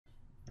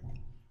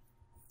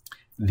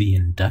The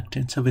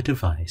inductance of a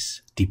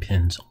device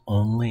depends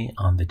only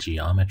on the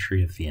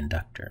geometry of the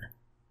inductor.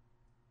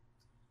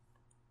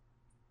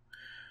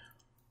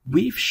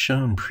 We've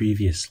shown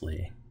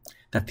previously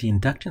that the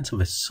inductance of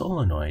a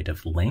solenoid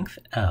of length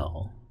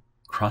L,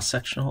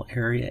 cross-sectional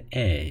area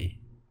A,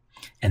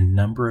 and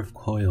number of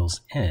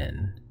coils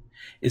N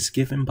is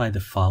given by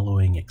the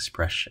following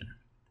expression: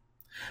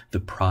 the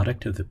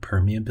product of the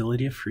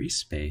permeability of free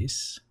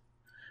space,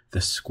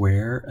 the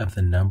square of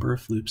the number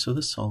of loops of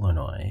the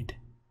solenoid,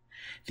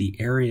 the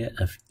area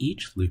of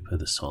each loop of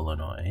the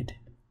solenoid,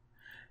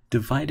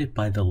 divided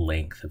by the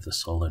length of the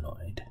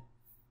solenoid.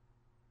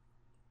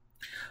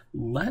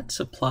 Let's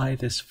apply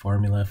this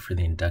formula for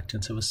the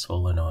inductance of a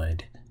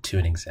solenoid to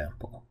an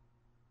example.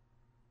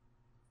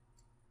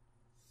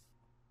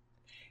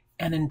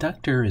 An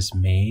inductor is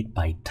made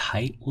by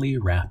tightly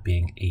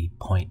wrapping a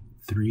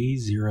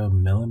 0.30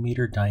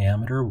 millimeter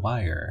diameter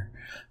wire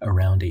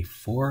around a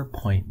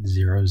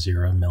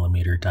 4.00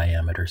 millimeter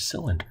diameter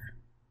cylinder.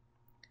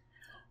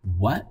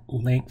 What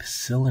length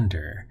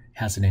cylinder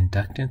has an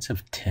inductance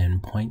of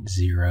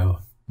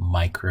 10.0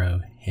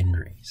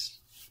 microhenries?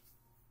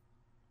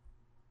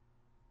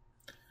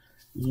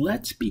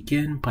 Let's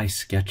begin by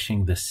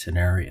sketching this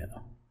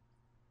scenario.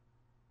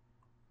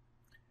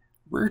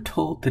 We're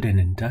told that an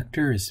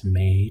inductor is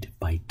made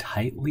by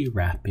tightly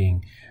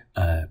wrapping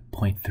a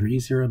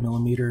 0.30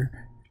 millimeter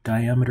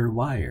diameter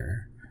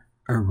wire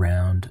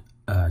around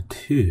a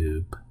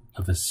tube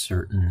of a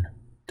certain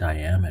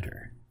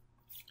diameter.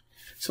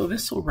 So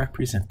this will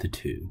represent the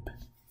tube.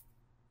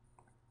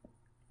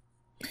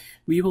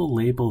 We will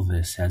label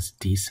this as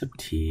d sub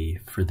t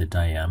for the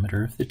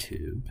diameter of the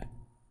tube,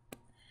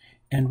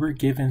 and we're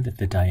given that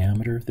the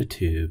diameter of the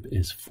tube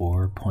is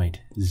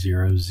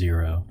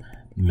 4.00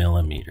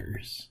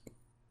 millimeters.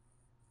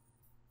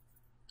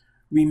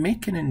 We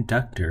make an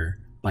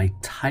inductor by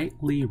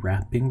tightly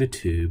wrapping the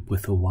tube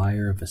with a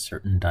wire of a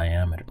certain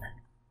diameter.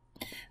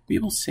 We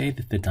will say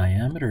that the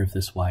diameter of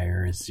this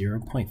wire is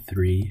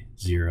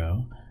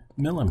 0.30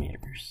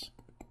 millimeters.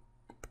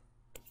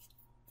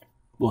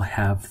 We'll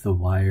have the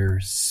wire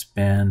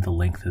span the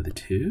length of the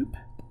tube.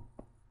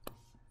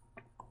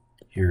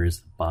 Here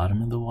is the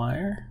bottom of the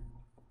wire.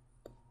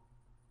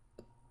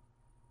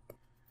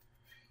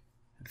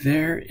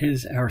 There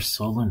is our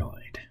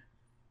solenoid.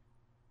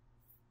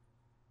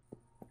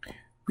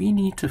 We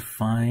need to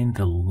find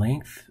the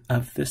length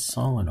of this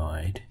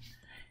solenoid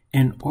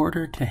in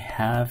order to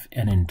have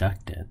an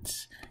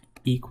inductance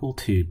equal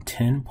to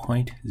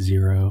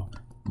 10.0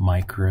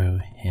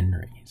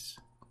 microhenries.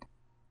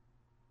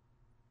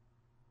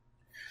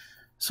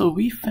 So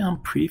we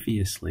found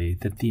previously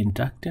that the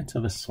inductance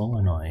of a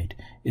solenoid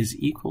is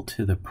equal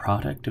to the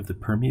product of the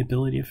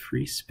permeability of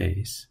free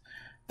space,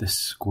 the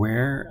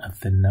square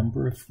of the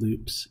number of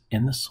loops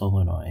in the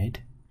solenoid,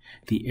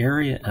 the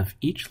area of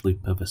each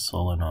loop of a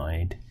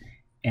solenoid,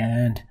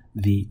 and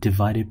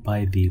divided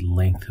by the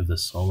length of the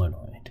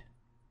solenoid.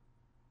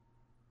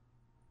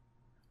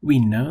 We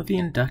know the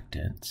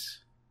inductance.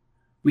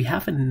 We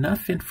have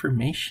enough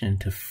information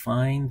to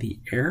find the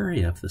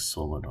area of the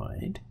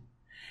solenoid,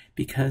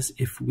 because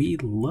if we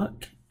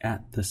look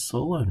at the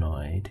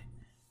solenoid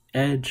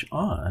edge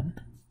on,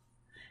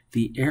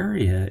 the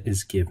area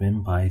is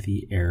given by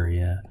the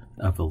area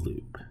of a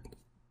loop.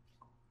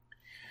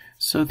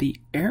 So the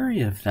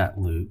area of that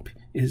loop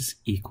is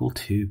equal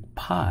to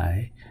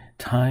pi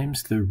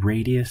times the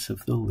radius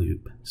of the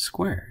loop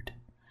squared.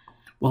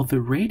 Well, the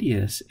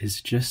radius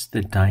is just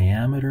the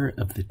diameter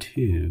of the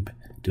tube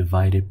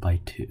divided by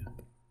 2.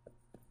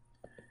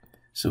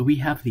 So we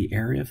have the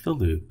area of the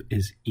loop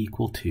is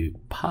equal to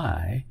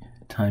pi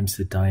times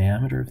the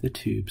diameter of the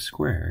tube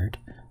squared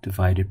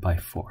divided by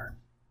 4.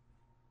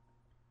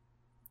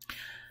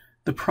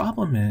 The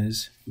problem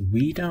is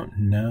we don't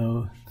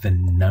know the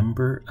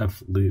number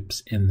of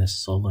loops in this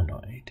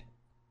solenoid,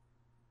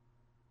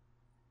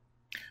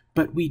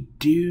 but we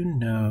do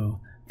know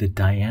the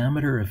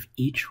diameter of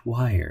each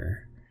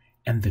wire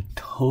and the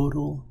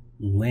total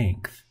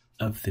length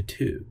of the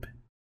tube.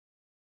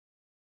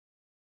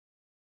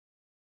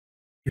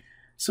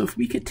 So if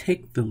we could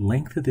take the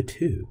length of the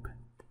tube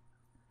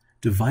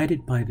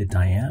divided by the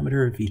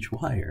diameter of each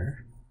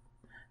wire,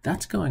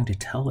 that's going to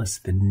tell us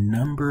the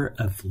number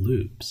of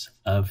loops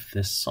of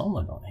this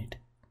solenoid.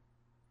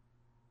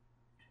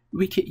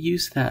 We could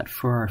use that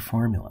for our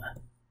formula.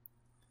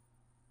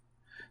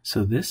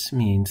 So this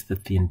means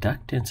that the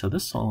inductance of the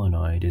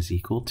solenoid is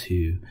equal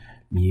to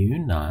mu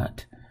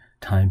naught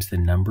times the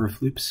number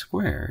of loops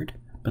squared,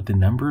 but the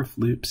number of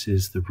loops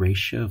is the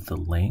ratio of the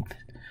length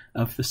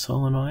of the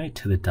solenoid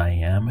to the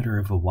diameter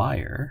of a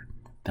wire,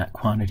 that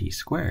quantity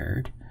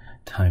squared,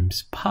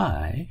 times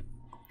pi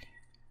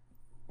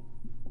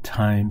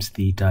times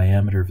the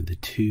diameter of the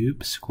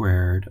tube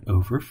squared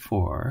over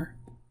 4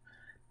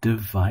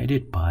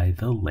 divided by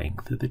the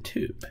length of the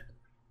tube.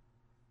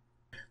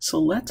 So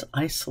let's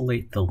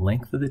isolate the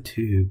length of the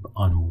tube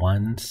on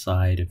one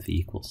side of the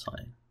equal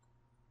sign.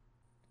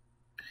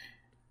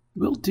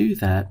 We'll do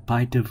that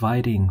by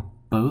dividing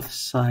both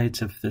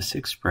sides of this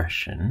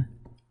expression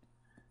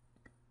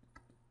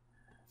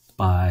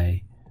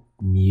by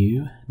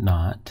mu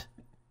naught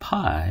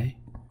pi,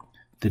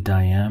 the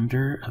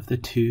diameter of the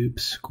tube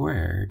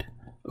squared,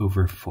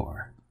 over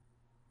 4.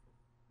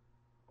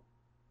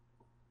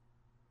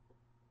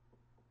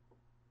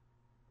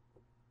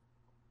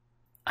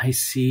 I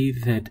see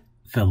that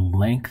the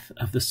length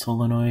of the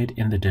solenoid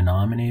in the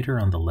denominator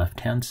on the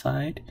left-hand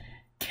side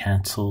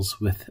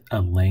cancels with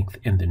a length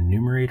in the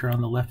numerator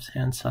on the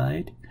left-hand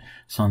side.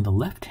 So on the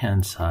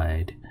left-hand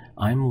side,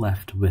 I'm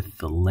left with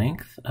the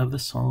length of the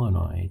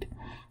solenoid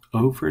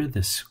over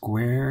the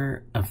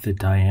square of the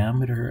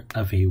diameter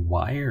of a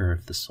wire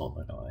of the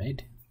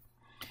solenoid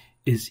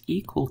is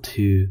equal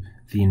to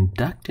the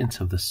inductance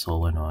of the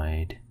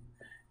solenoid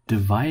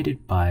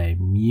divided by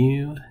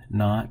mu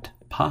naught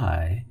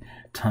pi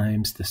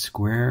times the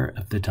square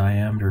of the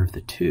diameter of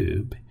the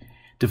tube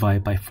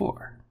divided by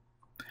 4.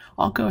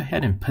 I'll go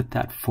ahead and put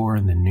that 4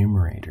 in the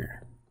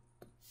numerator.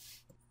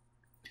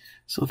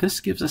 So this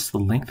gives us the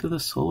length of the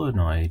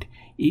solenoid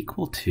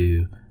equal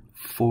to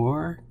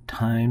 4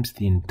 times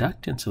the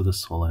inductance of the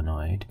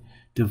solenoid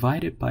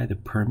divided by the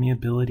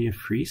permeability of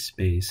free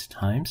space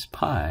times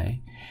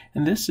pi,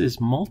 and this is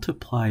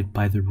multiplied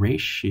by the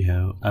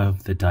ratio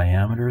of the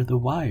diameter of the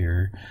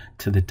wire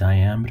to the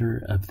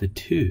diameter of the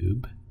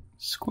tube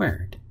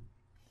squared.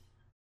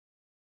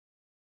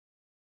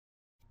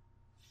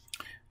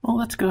 Well,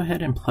 let's go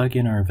ahead and plug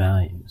in our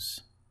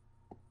values.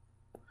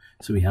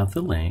 So we have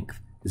the length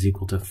is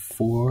equal to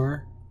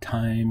 4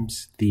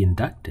 times the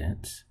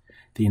inductance.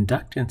 The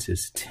inductance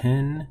is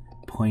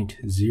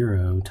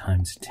 10.0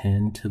 times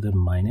 10 to the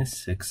minus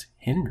 6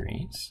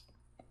 henries,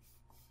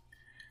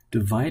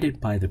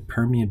 divided by the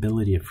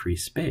permeability of free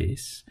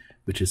space,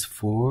 which is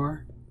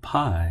 4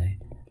 pi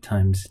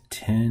times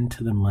 10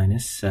 to the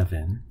minus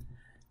 7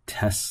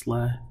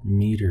 Tesla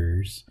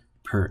meters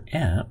per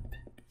amp.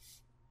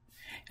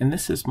 And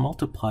this is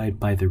multiplied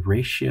by the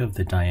ratio of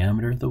the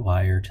diameter of the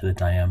wire to the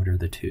diameter of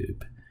the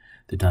tube.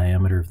 The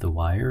diameter of the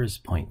wire is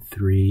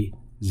 0.30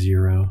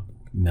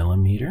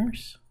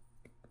 millimeters.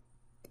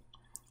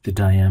 The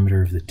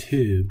diameter of the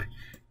tube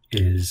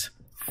is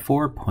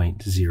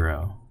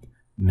 4.0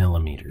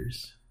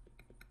 millimeters.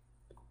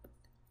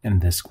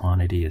 And this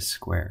quantity is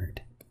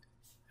squared.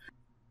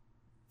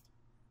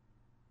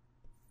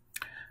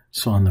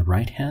 So on the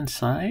right-hand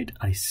side,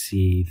 I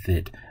see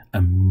that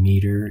a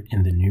meter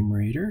in the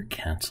numerator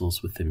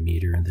cancels with the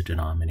meter in the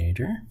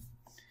denominator.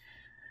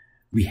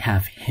 We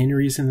have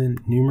henries in the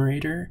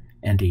numerator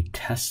and a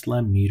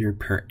Tesla meter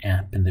per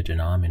amp in the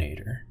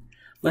denominator.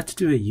 Let's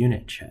do a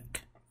unit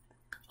check.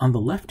 On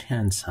the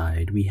left-hand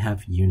side, we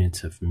have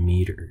units of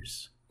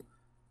meters.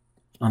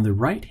 On the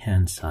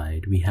right-hand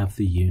side, we have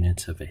the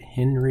units of a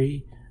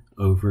henry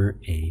over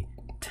a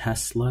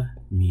Tesla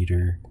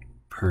meter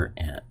per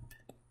amp.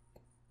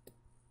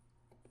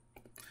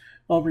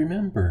 Well,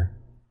 remember,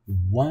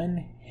 1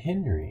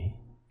 henry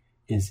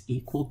is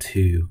equal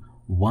to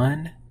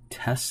 1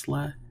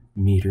 Tesla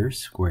meter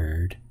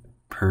squared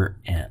per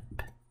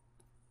amp.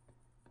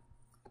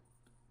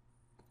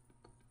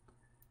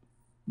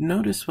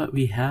 Notice what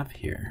we have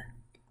here.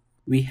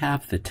 We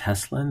have the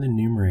Tesla in the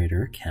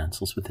numerator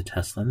cancels with the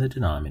Tesla in the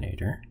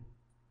denominator.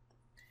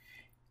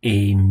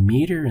 A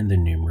meter in the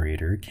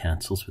numerator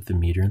cancels with the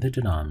meter in the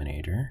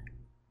denominator.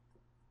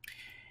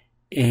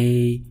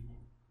 A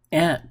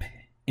amp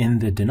in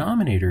the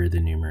denominator of the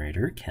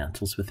numerator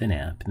cancels with an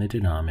amp in the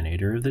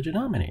denominator of the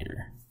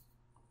denominator.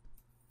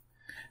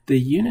 The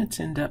units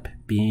end up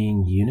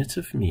being units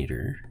of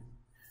meter,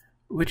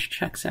 which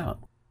checks out.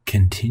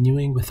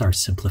 Continuing with our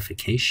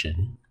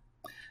simplification,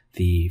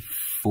 the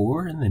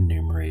 4 in the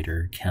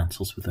numerator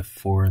cancels with a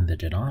 4 in the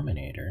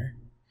denominator,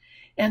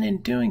 and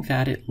in doing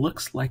that, it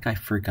looks like I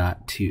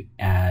forgot to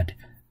add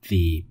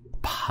the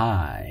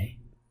pi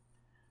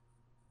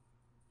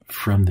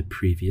from the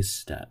previous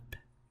step.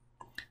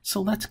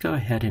 So let's go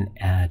ahead and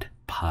add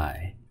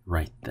pi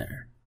right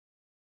there.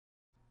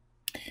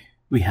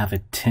 We have a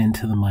 10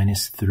 to the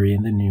minus 3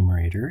 in the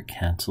numerator,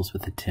 cancels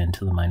with a 10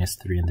 to the minus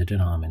 3 in the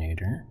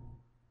denominator.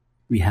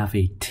 We have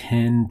a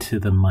 10 to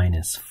the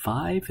minus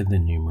 5 in the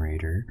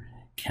numerator,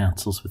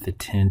 cancels with a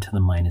 10 to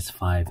the minus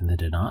 5 in the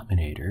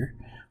denominator,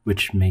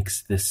 which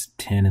makes this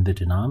 10 in the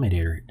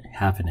denominator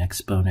have an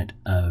exponent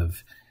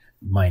of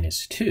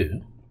minus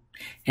 2.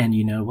 And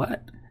you know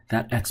what?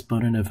 That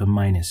exponent of a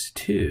minus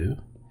 2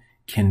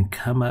 can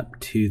come up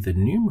to the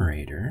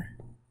numerator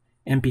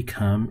and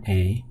become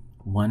a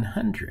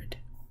 100.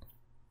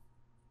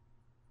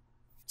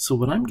 So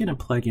what I'm going to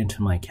plug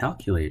into my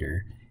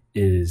calculator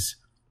is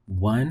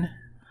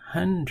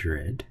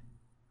 100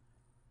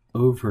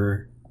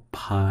 over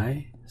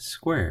pi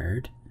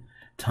squared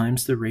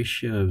times the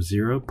ratio of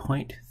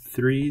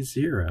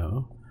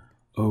 0.30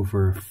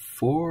 over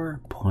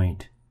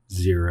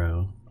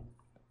 4.0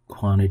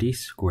 quantity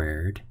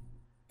squared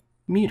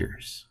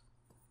meters.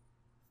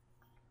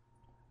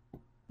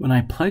 When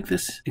I plug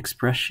this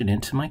expression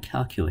into my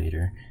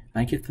calculator,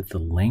 I get that the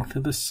length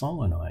of the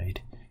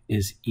solenoid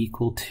is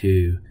equal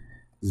to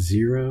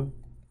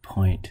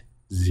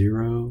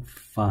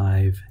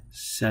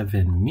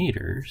 0.057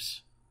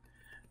 meters,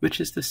 which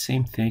is the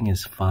same thing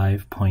as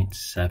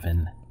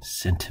 5.7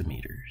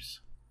 centimeters.